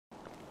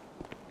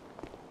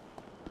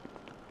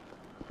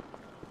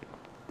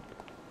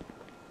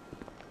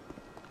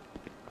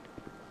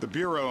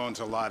Bureau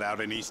owns a lot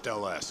out in East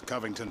LS,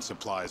 Covington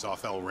Supplies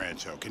off El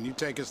Rancho. Can you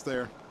take us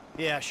there?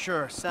 Yeah,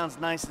 sure. Sounds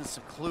nice and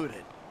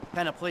secluded.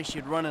 Kind of place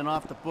you'd run an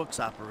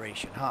off-the-books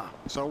operation, huh?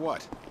 So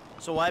what?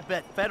 So I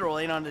bet federal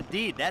ain't on the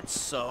deed, that's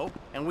so.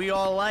 And we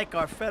all like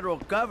our federal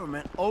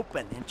government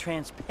open and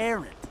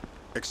transparent.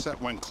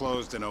 Except when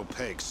closed and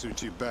opaque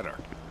suits you better.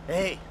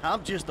 Hey,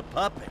 I'm just a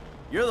puppet.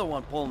 You're the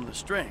one pulling the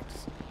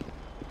strings.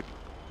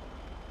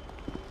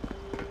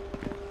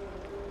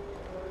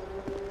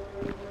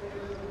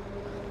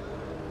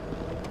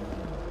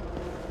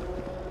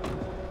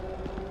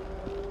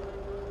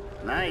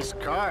 Nice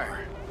car.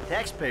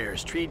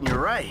 Taxpayers treating you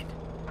right.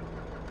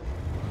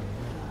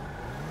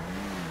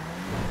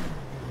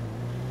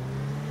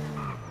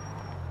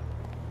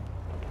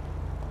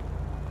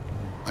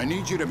 I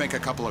need you to make a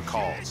couple of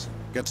calls.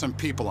 Get some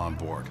people on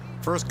board.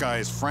 First guy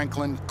is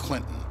Franklin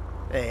Clinton.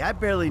 Hey, I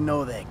barely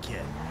know that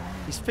kid.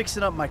 He's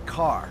fixing up my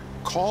car.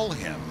 Call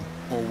him,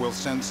 or we'll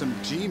send some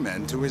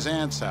G-men to his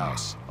aunt's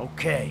house.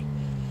 Okay.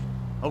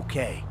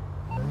 Okay.